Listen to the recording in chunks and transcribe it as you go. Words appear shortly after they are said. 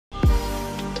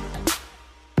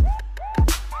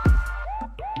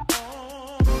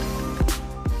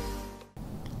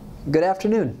Good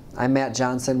afternoon. I'm Matt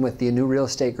Johnson with the Anew Real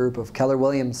Estate Group of Keller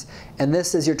Williams, and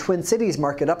this is your Twin Cities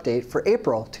market update for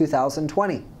April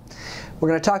 2020. We're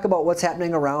going to talk about what's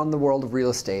happening around the world of real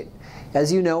estate.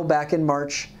 As you know, back in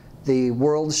March, the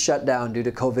world shut down due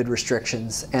to COVID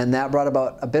restrictions, and that brought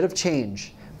about a bit of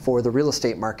change for the real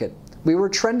estate market. We were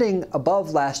trending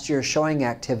above last year's showing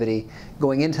activity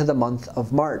going into the month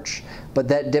of March, but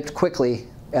that dipped quickly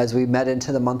as we met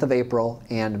into the month of April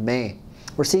and May.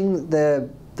 We're seeing the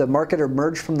market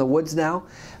emerge from the woods now.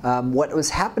 What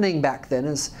was happening back then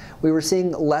is we were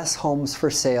seeing less homes for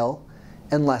sale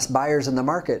and less buyers in the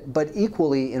market, but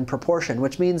equally in proportion,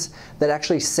 which means that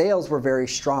actually sales were very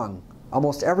strong.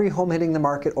 Almost every home hitting the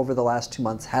market over the last 2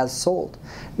 months has sold.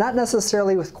 Not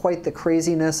necessarily with quite the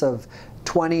craziness of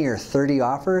 20 or 30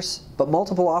 offers, but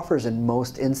multiple offers in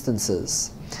most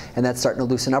instances. And that's starting to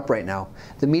loosen up right now.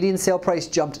 The median sale price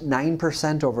jumped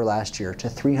 9% over last year to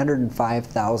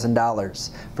 $305,000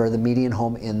 for the median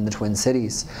home in the Twin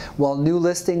Cities. While new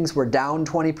listings were down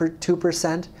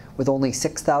 22% with only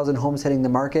 6,000 homes hitting the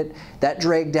market, that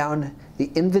dragged down the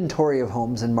inventory of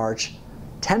homes in March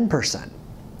 10%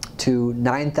 to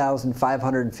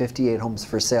 9,558 homes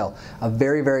for sale, a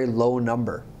very, very low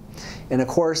number. And of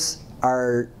course,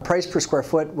 our price per square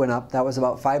foot went up. That was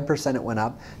about 5% it went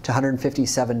up to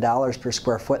 $157 per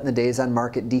square foot, and the days on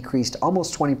market decreased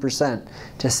almost 20%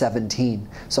 to 17.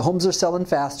 So homes are selling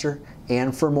faster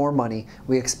and for more money.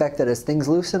 We expect that as things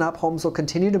loosen up, homes will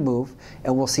continue to move,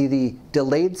 and we'll see the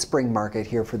delayed spring market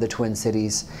here for the Twin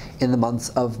Cities in the months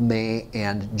of May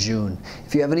and June.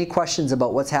 If you have any questions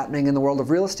about what's happening in the world of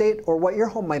real estate or what your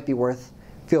home might be worth,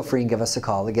 feel free and give us a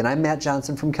call. Again, I'm Matt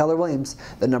Johnson from Keller Williams.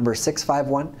 The number is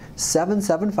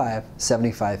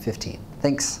 651-775-7515.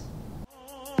 Thanks.